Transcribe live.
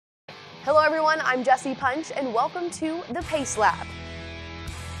Hello everyone, I'm Jessie Punch and welcome to the Pace Lab.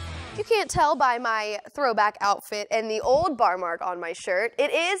 If you can't tell by my throwback outfit and the old bar mark on my shirt,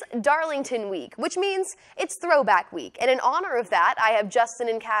 it is Darlington Week, which means it's Throwback Week. And in honor of that, I have Justin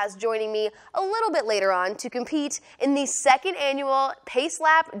and Kaz joining me a little bit later on to compete in the second annual Pace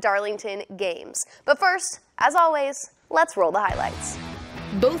Lab Darlington Games. But first, as always, let's roll the highlights.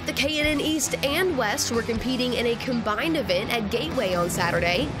 Both the K&N East and West were competing in a combined event at Gateway on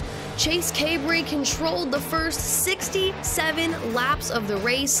Saturday. Chase Cabry controlled the first 67 laps of the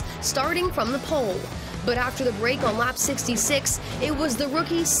race, starting from the pole. But after the break on lap 66, it was the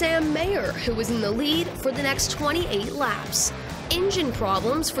rookie Sam Mayer who was in the lead for the next 28 laps. Engine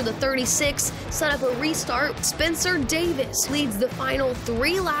problems for the 36 set up a restart. Spencer Davis leads the final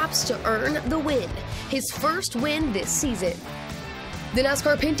 3 laps to earn the win, his first win this season. The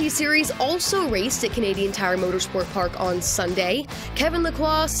NASCAR Pinty Series also raced at Canadian Tire Motorsport Park on Sunday. Kevin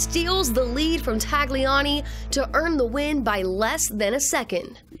Lacroix steals the lead from Tagliani to earn the win by less than a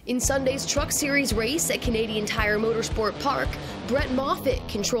second. In Sunday's Truck Series race at Canadian Tire Motorsport Park, Brett Moffitt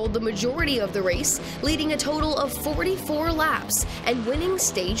controlled the majority of the race, leading a total of 44 laps and winning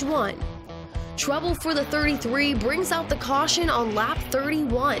Stage 1. Trouble for the 33 brings out the caution on lap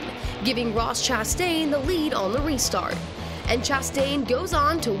 31, giving Ross Chastain the lead on the restart. And Chastain goes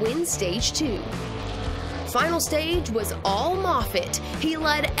on to win Stage 2. Final stage was all Moffitt. He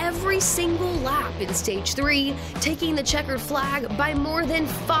led every single lap in Stage 3, taking the checkered flag by more than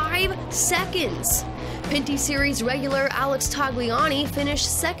 5 seconds. Pinty Series regular Alex Tagliani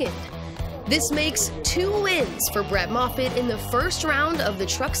finished second. This makes 2 wins for Brett Moffitt in the first round of the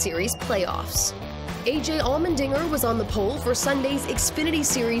Truck Series playoffs. AJ Allmendinger was on the pole for Sunday's Xfinity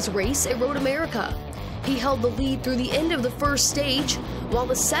Series race at Road America. He held the lead through the end of the first stage, while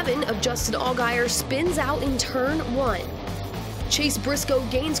the 7 of Justin Allgaier spins out in turn 1. Chase Briscoe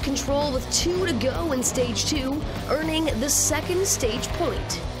gains control with 2 to go in Stage 2, earning the second stage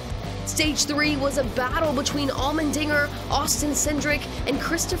point. Stage 3 was a battle between Allmendinger, Austin Cindric, and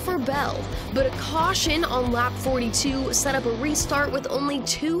Christopher Bell, but a caution on lap 42 set up a restart with only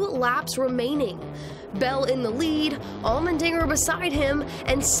 2 laps remaining. Bell in the lead, Allmendinger beside him,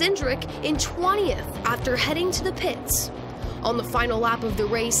 and Cindric in 20th after heading to the pits. On the final lap of the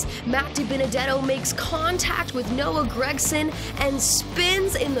race, Matt DiBenedetto makes contact with Noah Gragson and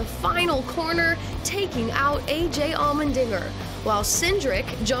spins in the final corner, taking out AJ Allmendinger, while Cindric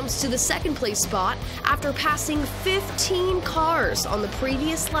jumps to the second place spot after passing 15 cars on the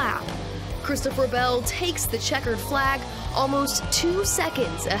previous lap. Christopher Bell takes the checkered flag almost 2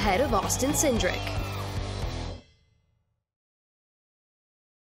 seconds ahead of Austin Cindric.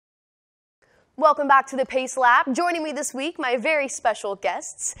 Welcome back to the Pace Lab. Joining me this week, my very special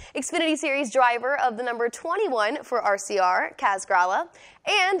guests, Xfinity Series driver of the number 21 for RCR, Kaz Grala,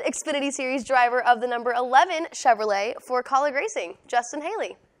 and Xfinity Series driver of the number 11 Chevrolet for College Racing, Justin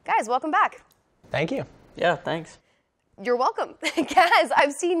Haley. Guys, welcome back. Thank you. Yeah, thanks. You're welcome. Kaz,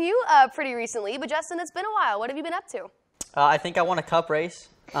 I've seen you pretty recently, but Justin, it's been a while. What have you been up to? I think I won a cup race,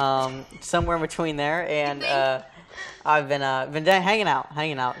 somewhere in between there, and I've been hanging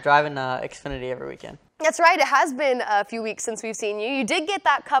out, driving Xfinity every weekend. That's right. It has been a few weeks since we've seen you. You did get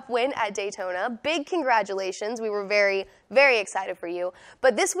that cup win at Daytona. Big congratulations. We were very, very excited for you.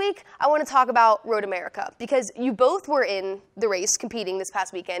 But this week, I want to talk about Road America because you both were in the race competing this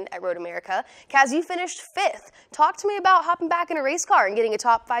past weekend at Road America. Kaz, you finished 5th. Talk to me about hopping back in a race car and getting a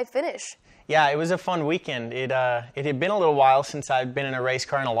top 5 finish. Yeah, it was a fun weekend. It had been a little while since I'd been in a race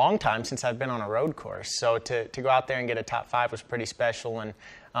car, and a long time since I've been on a road course. So to go out there and get a top 5 was pretty special, and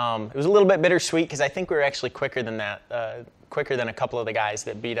it was a little bit bittersweet because I think we were actually quicker than that, quicker than a couple of the guys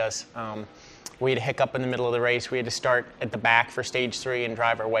that beat us. We had a hiccup in the middle of the race. We had to start at the back for Stage 3 and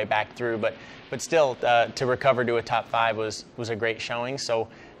drive our way back through, but still to recover to a top 5 was a great showing. So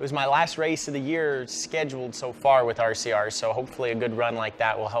it was my last race of the year scheduled so far with RCR, so hopefully a good run like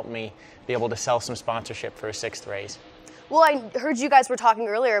that will help me be able to sell some sponsorship for a 6th race. Well, I heard you guys were talking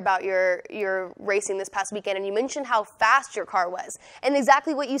earlier about your racing this past weekend, and you mentioned how fast your car was. And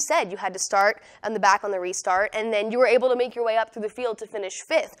exactly what you said, you had to start on the back on the restart, and then you were able to make your way up through the field to finish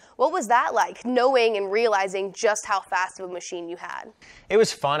 5th. What was that like, knowing and realizing just how fast of a machine you had? It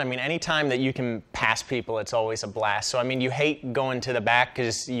was fun. I mean, anytime that you can pass people, it's always a blast. So, I mean, you hate going to the back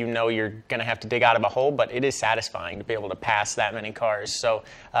because you know you're going to have to dig out of a hole, but it is satisfying to be able to pass that many cars. So,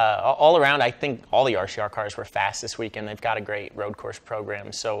 all around, I think all the RCR cars were fast this weekend. They've got a great road course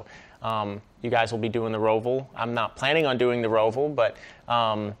program. So you guys will be doing the Roval. I'm not planning on doing the Roval, but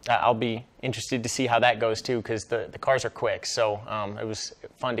I'll be interested to see how that goes too, because the cars are quick. So it was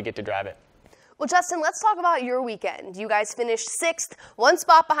fun to get to drive it. Well, Justin, let's talk about your weekend. You guys finished 6th, 1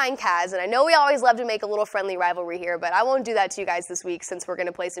 spot behind Kaz, and I know we always love to make a little friendly rivalry here, but I won't do that to you guys this week since we're going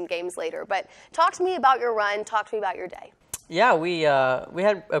to play some games later. But talk to me about your run. Talk to me about your day. Yeah, we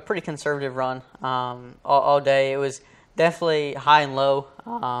had a pretty conservative run all day. It was definitely high and low.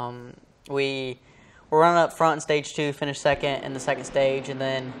 We were running up front in stage 2, finished 2nd in the 2nd stage, and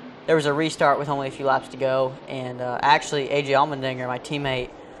then there was a restart with only a few laps to go. And actually, AJ Allmendinger, my teammate,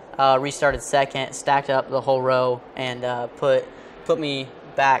 restarted 2nd, stacked up the whole row, and put me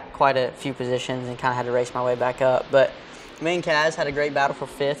back quite a few positions and kind of had to race my way back up. But me and Kaz had a great battle for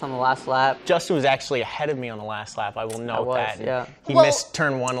 5th on the last lap. Justin was actually ahead of me on the last lap. I will note that. Yeah. He missed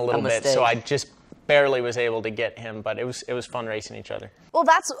turn 1 a little bit, mistake. so I just barely was able to get him, but it was fun racing each other. Well,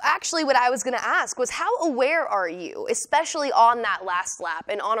 that's actually what I was going to ask, was how aware are you, especially on that last lap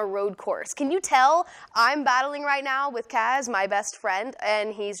and on a road course? Can you tell I'm battling right now with Kaz, my best friend,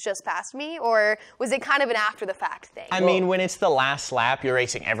 and he's just passed me? Or was it kind of an after-the-fact thing? I mean, when it's the last lap, you're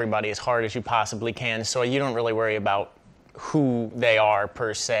racing everybody as hard as you possibly can, so you don't really worry about who they are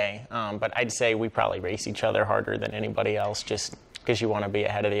per se. But I'd say we probably race each other harder than anybody else just because you want to be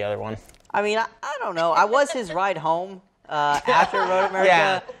ahead of the other one. I mean, I don't know. I was his ride home after Road America,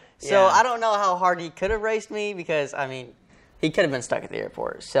 Yeah. so I don't know how hard he could have raced me because, I mean, he could have been stuck at the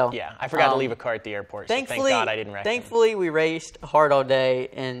airport. So Yeah, I forgot to leave a car at the airport, so thank God I didn't wreck him. Thankfully, we raced hard all day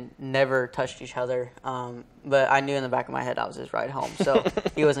and never touched each other. But I knew in the back of my head I was his ride home, so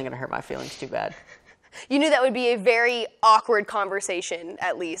he wasn't going to hurt my feelings too bad. You knew that would be a very awkward conversation,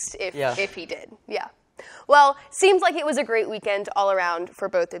 at least, if he did. Yeah. Well, seems like it was a great weekend all around for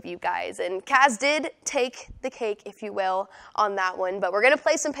both of you guys. And Kaz did take the cake, if you will, on that one. But we're going to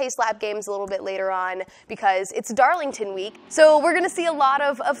play some Pace Lap games a little bit later on because it's Darlington week. So we're going to see a lot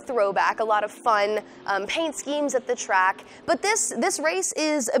of throwback, a lot of fun paint schemes at the track. But this race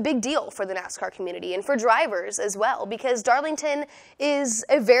is a big deal for the NASCAR community and for drivers as well because Darlington is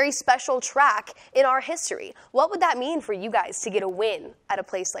a very special track in our history. What would that mean for you guys to get a win at a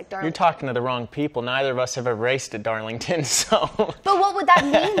place like Darlington? You're talking to the wrong people. Neither of us have ever raced at Darlington, so. But what would that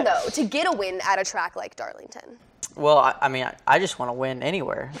mean, though, to get a win at a track like Darlington? Well, I mean, I just want to win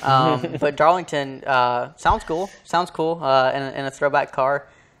anywhere. But Darlington sounds cool. Sounds cool in a throwback car,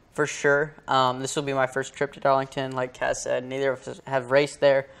 for sure. This will be my first trip to Darlington. Like Kaz said, neither of us have raced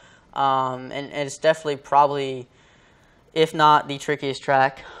there. And it's definitely probably, if not the trickiest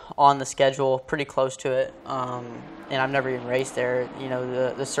track on the schedule, pretty close to it. And I've never even raced there. You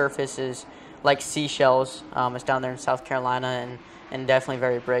know, the surface is like seashells. It's down there in South Carolina and definitely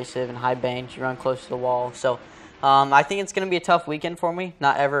very abrasive and high banked. You run close to the wall. So I think it's going to be a tough weekend for me,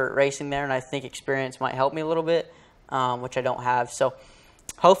 not ever racing there, and I think experience might help me a little bit, which I don't have. So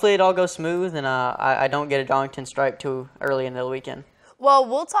hopefully it all goes smooth and I don't get a Darlington stripe too early in the weekend. Well,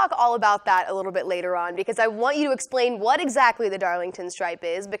 we'll talk all about that a little bit later on because I want you to explain what exactly the Darlington stripe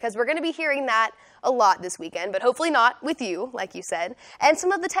is because we're going to be hearing that a lot this weekend, but hopefully not with you, like you said, and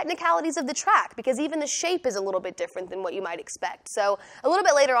some of the technicalities of the track because even the shape is a little bit different than what you might expect. So a little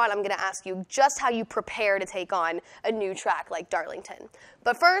bit later on, I'm going to ask you just how you prepare to take on a new track like Darlington.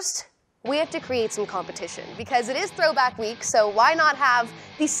 But first, we have to create some competition because it is Throwback Week, so why not have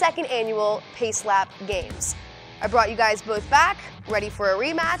the 2nd annual Pace Lap Games? I brought you guys both back, ready for a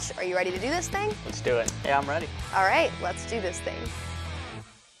rematch. Are you ready to do this thing? Let's do it. Yeah, I'm ready. All right, let's do this thing.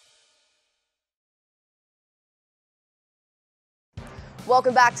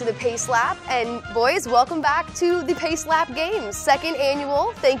 Welcome back to the Pace Lap, and boys, welcome back to the Pace Lap Games, 2nd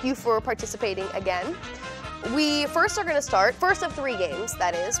annual. Thank you for participating again. We first are going to start, first of 3 games,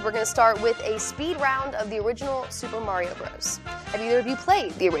 that is, we're going to start with a speed round of the original Super Mario Bros. Have either of you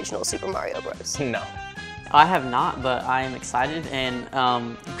played the original Super Mario Bros? No. I have not, but I am excited and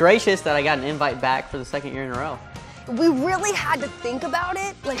gracious that I got an invite back for the 2nd year in a row. We really had to think about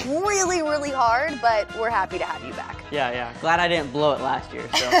it, like really, really hard, but we're happy to have you back. Yeah. Glad I didn't blow it last year.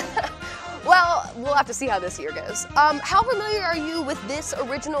 So. Well, we'll have to see how this year goes. How familiar are you with this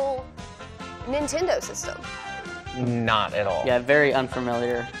original Nintendo system? Not at all. Yeah, very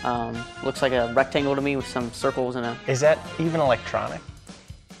unfamiliar. Looks like a rectangle to me with some circles and a... Is that even electronic?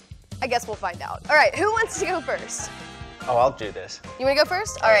 I guess we'll find out. All right, who wants to go first? Oh, I'll do this. You want to go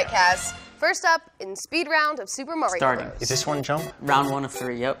first? All right, Kaz. First up in speed round of Super Mario Starting. Bros. Is this one jump? Round 1 of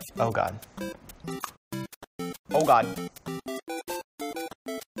 3, yep. Oh, God. Oh, God.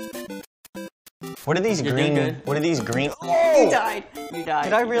 What are these You're green? doing good. What are these green? You Oh! died. You died.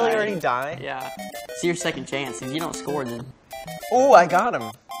 Did I You really died. already die? Yeah. It's your 2nd chance. If you don't score, then... Oh, I got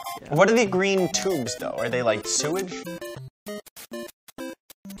him. Yeah. What are the green tubes, though? Are they like sewage?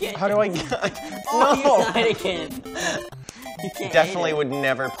 How do I get... Oh, No! you died again. Definitely would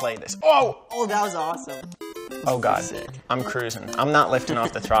never play this. Oh! Oh, that was awesome. Oh God, Sick. I'm cruising. I'm not lifting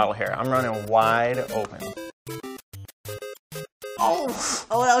off the throttle here. I'm running wide open. Oh,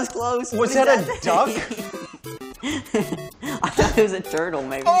 that was close. Was that a duck? I thought it was a turtle,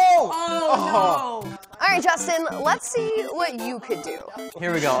 maybe. Oh! No! All right, Justin, let's see what you could do.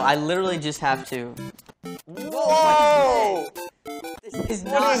 Here we go. I literally just have to. Whoa! This is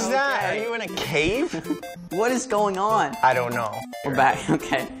What not is that? okay. Are you in a cave? What is going on? I don't know. We're back.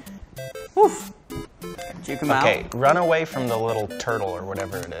 Okay. Woof. Juke him out. Okay, run away from the little turtle or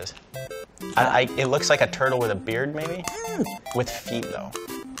whatever it is. It looks like a turtle with a beard, maybe? With feet, though.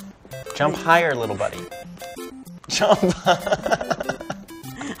 Jump higher, little buddy. Jump.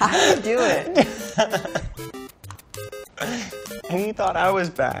 How do you do it? And you thought I was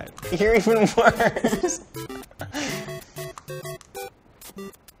bad. You're even worse.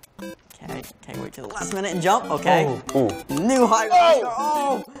 Okay, wait till the last minute and jump. Okay. Ooh. New high.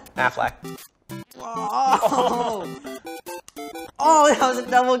 Oh! Affleck. Oh! Oh, that was a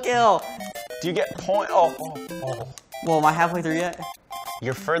double kill. Do you get point? Oh. Well, am I halfway through yet?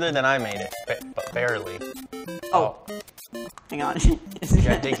 You're further than I made it, but barely. Oh. Hang on. You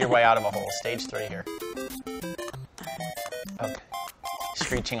gotta dig your way out of a hole. Stage 3 here. Okay.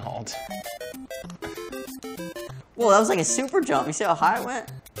 Screeching halt. Whoa, that was like a super jump. You see how high it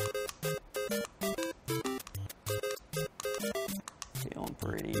went? Feeling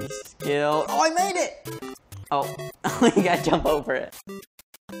pretty skilled. Oh, I made it! Oh, you gotta jump over it.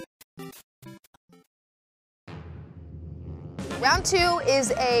 Round 2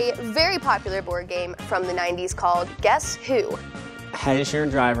 is a very popular board game from the 90s called Guess Who? Has your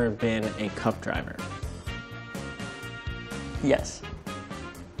driver been a cup driver? Yes.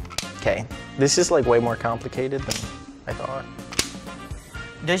 Okay. This is like way more complicated than I thought.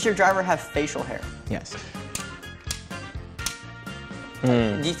 Does your driver have facial hair? Yes. Do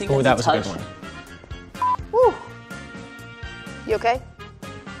you think Oh, that that's was a touch? good one. Whew. You okay?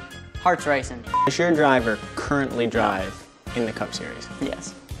 Heart's racing. Does your driver currently drive in the Cup Series?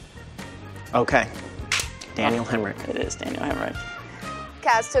 Yes. Okay. Daniel Hemrick. It is Daniel Hemrick.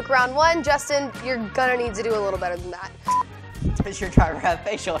 Kaz took round 1. Justin, you're gonna need to do a little better than that. Does your driver have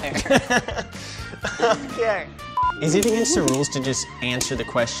facial hair? Okay. Is it against the rules to just answer the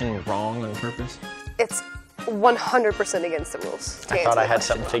question wrong on purpose? It's 100% against the rules. to I answer thought I the had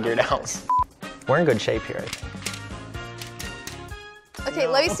question something figured out. We're in good shape here, I think. Okay,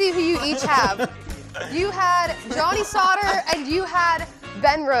 let me see who you each have. You had Johnny Sauter and you had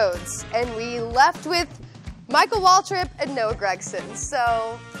Ben Rhodes. And we left with Michael Waltrip and Noah Gregson.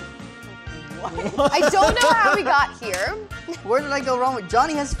 So, I don't know how we got here. Where did I go wrong with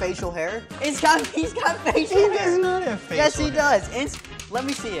Johnny has facial hair? He's got facial hair. not have facial Yes, he hair. does. Let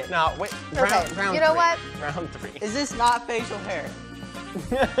me see it. No, wait. Okay, Round you know 3. what? Round 3. Is this not facial hair?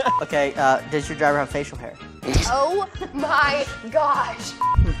 Okay, does your driver have facial hair? Oh my gosh.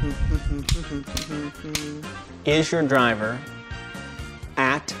 Is your driver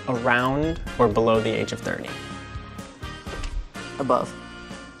at, around, or below the age of 30? Above.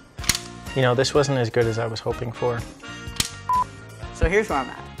 You know, this wasn't as good as I was hoping for. So here's where I'm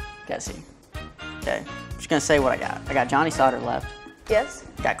at, guessing. Okay, I'm just gonna say what I got. I got Johnny Sauter left. Yes?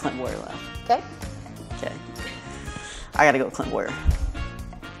 Got Clint Boyer left. Okay. Okay. I gotta go with Clint Boyer.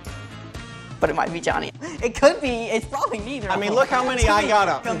 But it might be Johnny. It could be. It's probably neither. I mean, look how many I got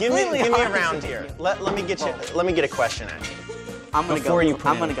up. Give me Completely a honest round with here. you. Let me get you. Let me get a question at you. I'm gonna Before go. you put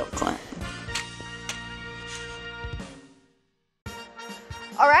I'm in. gonna go with Clint.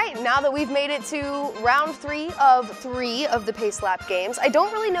 All right, now that we've made it to round 3 of the Pace Lap games, I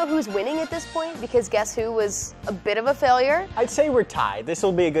don't really know who's winning at this point because Guess Who was a bit of a failure. I'd say we're tied. This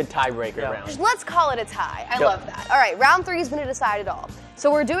will be a good tiebreaker round. Let's call it a tie. I love that. All right, round 3 is going to decide it all.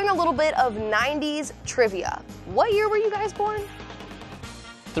 So we're doing a little bit of 90s trivia. What year were you guys born?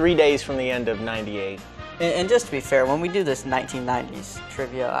 3 days from the end of '98. And just to be fair, when we do this 1990s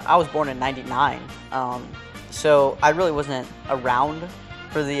trivia, I was born in '99, so I really wasn't around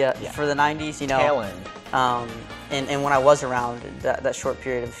for the 90s. You know. Tail end. And when I was around that short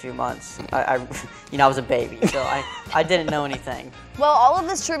period of a few months, I was a baby, so I didn't know anything. Well, all of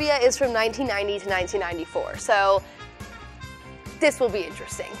this trivia is from 1990 to 1994, so this will be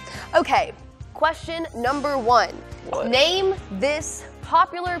interesting. Okay, question number 1. What? Name this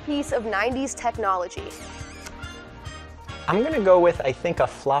popular piece of 90s technology. I'm gonna go with, I think, a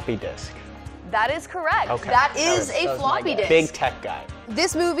floppy disk. That is correct. Okay. That That is was a my floppy guess. disk. Big tech guy.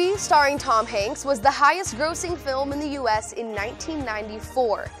 This movie, starring Tom Hanks, was the highest grossing film in the US in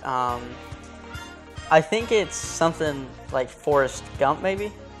 1994. I think it's something like Forrest Gump,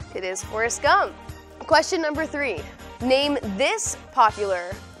 maybe. It is Forrest Gump. Question number 3. Name this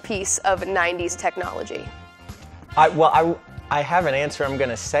popular piece of 90s technology. I have an answer I'm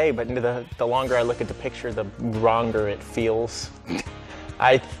gonna say, but the longer I look at the picture, the wronger it feels.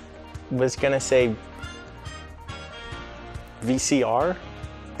 I was gonna say VCR.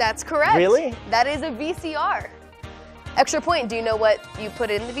 That's correct. Really? That is a VCR. Extra point, do you know what you put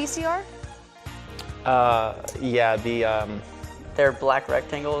in the VCR? Yeah, They're black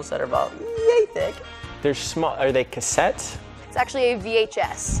rectangles that are about yay thick. they're small. Are they cassettes? It's actually a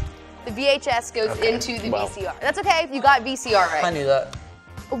VHS. The VHS goes into the VCR. That's okay, you got VCR right. I knew that.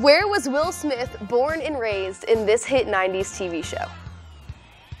 Where was Will Smith born and raised in this hit 90s TV show?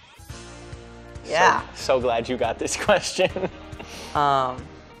 Yeah. So glad you got this question. I'm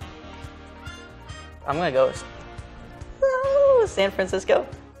gonna go with San Francisco.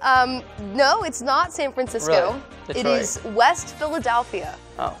 No, it's not San Francisco. Really? It Detroit. is West Philadelphia.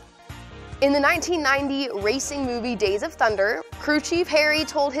 Oh. In the 1990 racing movie Days of Thunder, crew chief Harry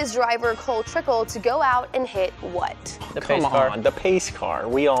told his driver Cole Trickle to go out and hit what? The Come pace car. on, the pace car.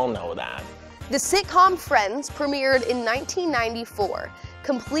 We all know that. The sitcom Friends premiered in 1994.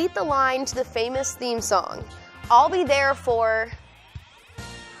 Complete the line to the famous theme song. I'll be there for...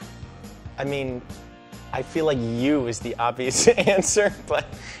 I mean, I feel like you is the obvious answer, but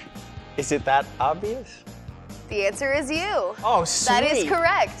is it that obvious? The answer is you. Oh, sweet. That is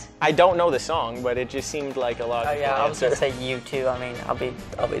correct. I don't know the song, but it just seemed like a logical Oh yeah, I was gonna answer. say you too. I mean, I'll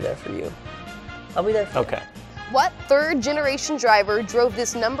be there for you. I'll be there for you. Okay. What third-generation driver drove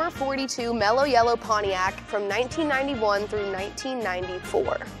this number 42 mellow yellow Pontiac from 1991 through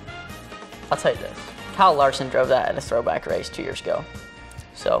 1994? I'll tell you this. Kyle Larson drove that at a throwback race 2 years ago.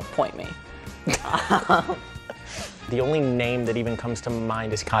 So, point me. The only name that even comes to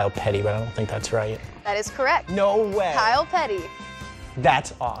mind is Kyle Petty, but I don't think that's right. That is correct. No way. Kyle Petty.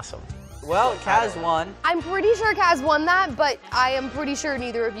 That's awesome. Well, Kaz won. I'm pretty sure Kaz won that, but I am pretty sure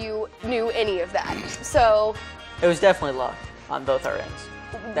neither of you knew any of that. So It was definitely luck on both our ends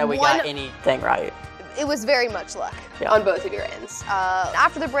that we got anything right. it was very much luck Yeah. on both of your ends.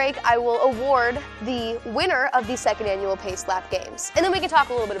 After the break, I will award the winner of the second annual Pace Lap Games. And then we can talk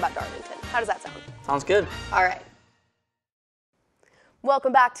a little bit about Darlington. How does that sound? Sounds good. All right.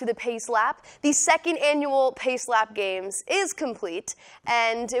 Welcome back to the Pace Lap. The second annual Pace Lap Games is complete,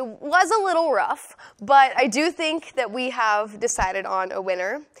 and it was a little rough, but I do think that we have decided on a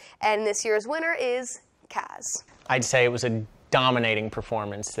winner, and this year's winner is Kaz. I'd say it was a dominating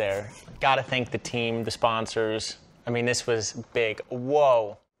performance there. Gotta thank the team, the sponsors. I mean, this was big.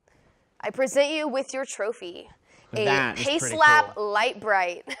 Whoa. I present you with your trophy, a That is Pace pretty Lap cool. Light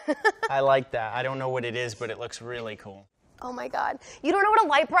Bright. I like that. I don't know what it is, but it looks really cool. Oh my God. You don't know what a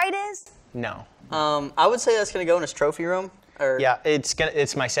Light Bright is? No. I would say that's gonna go in his trophy room. Or Yeah,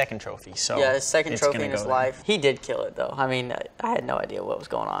 it's my second trophy, so yeah, his second it's trophy gonna in his go there. life. He did kill it though. I mean, I had no idea what was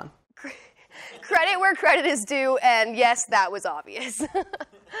going on. Credit where credit is due, and yes, that was obvious.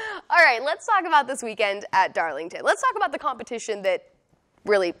 All right, let's talk about this weekend at Darlington. Let's talk about the competition that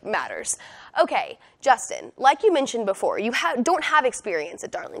really matters. Okay, Justin, like you mentioned before, you don't have experience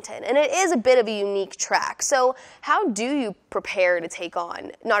at Darlington, and it is a bit of a unique track. So how do you prepare to take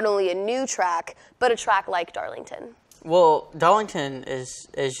on not only a new track, but a track like Darlington? Well, Darlington is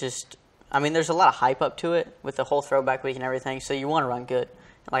just, I mean, there's a lot of hype up to it with the whole throwback week and everything, so you want to run good.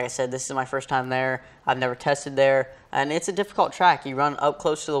 Like I said, this is my first time there. I've never tested there, and it's a difficult track. You run up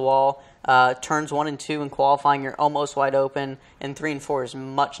close to the wall. Turns 1 and 2 in qualifying, you're almost wide open, and 3 and 4 is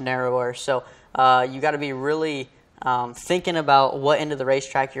much narrower. So you got to be really thinking about what end of the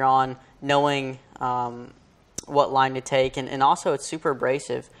racetrack you're on, knowing what line to take, and also it's super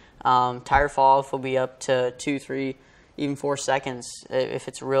abrasive. Tire fall off will be up to 2, 3, even 4 seconds if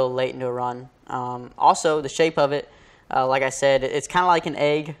it's real late into a run. Also, the shape of it, like I said, it's kind of like an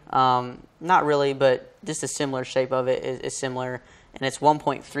egg. Not really, but just a similar shape of it is similar, and it's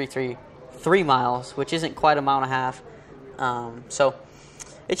 1.333 miles, which isn't quite a mile and a half. So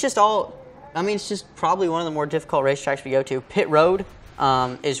it's just all, I mean, it's just probably one of the more difficult racetracks we go to. Pit Road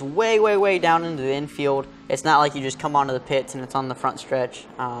is way, way, way down into the infield. It's not like you just come onto the pits and it's on the front stretch.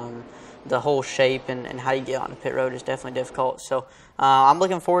 The whole shape and how you get onto Pit Road is definitely difficult. So I'm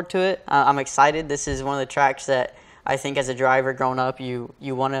looking forward to it. I'm excited. This is one of the tracks that I think as a driver growing up you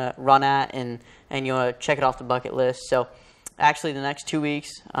want to run at and you want to check it off the bucket list. So actually the next 2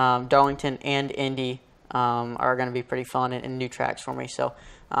 weeks, Darlington and Indy are going to be pretty fun and new tracks for me. So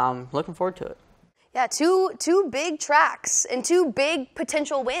looking forward to it. Yeah, two big tracks and 2 big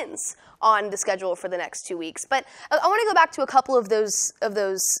potential wins on the schedule for the next 2 weeks. But I want to go back to a couple of those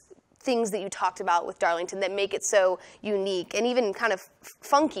things that you talked about with Darlington that make it so unique and even kind of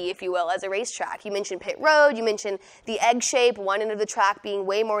funky, if you will, as a racetrack. You mentioned pit road, you mentioned the egg shape, one end of the track being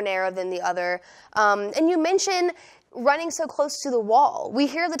way more narrow than the other, and you mentioned running so close to the wall. We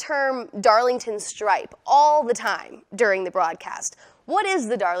hear the term Darlington stripe all the time during the broadcast. What is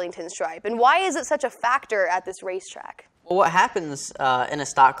the Darlington stripe, and why is it such a factor at this racetrack? Well, what happens in a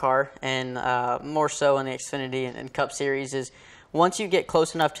stock car, and more so in the Xfinity and Cup Series, is once you get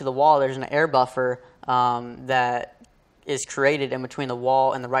close enough to the wall, there's an air buffer that is created in between the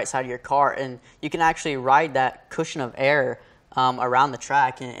wall and the right side of your car, and you can actually ride that cushion of air around the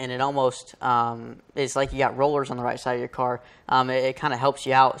track, and it almost is like you got rollers on the right side of your car. It kind of helps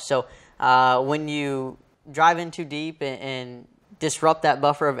you out. So when you drive in too deep and disrupt that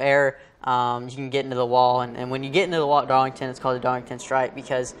buffer of air, you can get into the wall. And when you get into the wall at Darlington, it's called the Darlington stripe,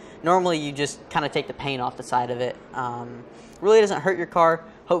 because normally you just kind of take the paint off the side of it. Really doesn't hurt your car,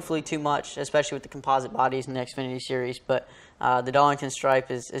 hopefully too much, especially with the composite bodies in the Xfinity Series. But the Darlington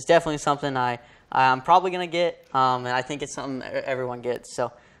stripe is definitely something I'm probably going to get, and I think it's something everyone gets.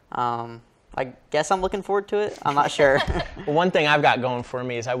 So I guess I'm looking forward to it. I'm not sure. Well, one thing I've got going for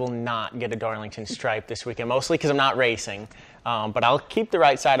me is I will not get a Darlington stripe this weekend, mostly because I'm not racing. But I'll keep the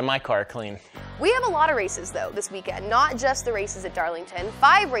right side of my car clean. We have a lot of races, though, this weekend, not just the races at Darlington.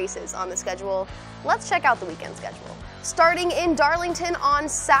 5 races on the schedule. Let's check out the weekend schedule. Starting in Darlington on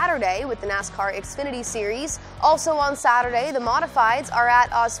Saturday with the NASCAR Xfinity Series. Also on Saturday, the Modifieds are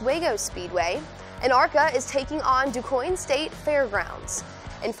at Oswego Speedway, and ARCA is taking on DuQuoin State Fairgrounds.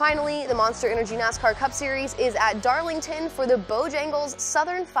 And finally, the Monster Energy NASCAR Cup Series is at Darlington for the Bojangles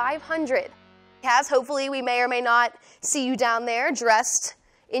Southern 500. Kaz, hopefully we may or may not see you down there dressed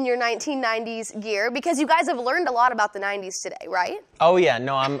in your 1990s gear, because you guys have learned a lot about the 90s today, right? Oh yeah,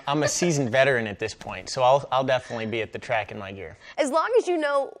 no, I'm a seasoned veteran at this point, so I'll definitely be at the track in my gear. As long as you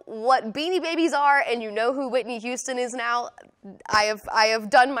know what Beanie Babies are and you know who Whitney Houston is now, I have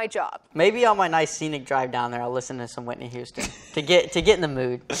done my job. Maybe on my nice scenic drive down there, I'll listen to some Whitney Houston to get in the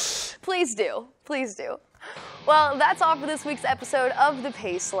mood. Please do. Please do. Well, that's all for this week's episode of the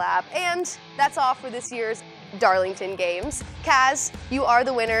Pace Lap, and that's all for this year's Darlington Games. Kaz, you are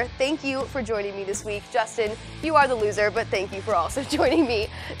the winner. Thank you for joining me this week. Justin, you are the loser, but thank you for also joining me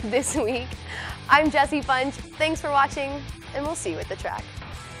this week. I'm Jessie Funch. Thanks for watching, and we'll see you at the track.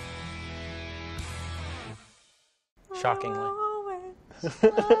 Shockingly.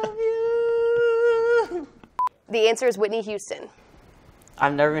 The answer is Whitney Houston.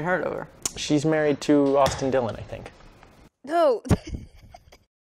 I've never even heard of her. She's married to Austin Dillon, I think. No.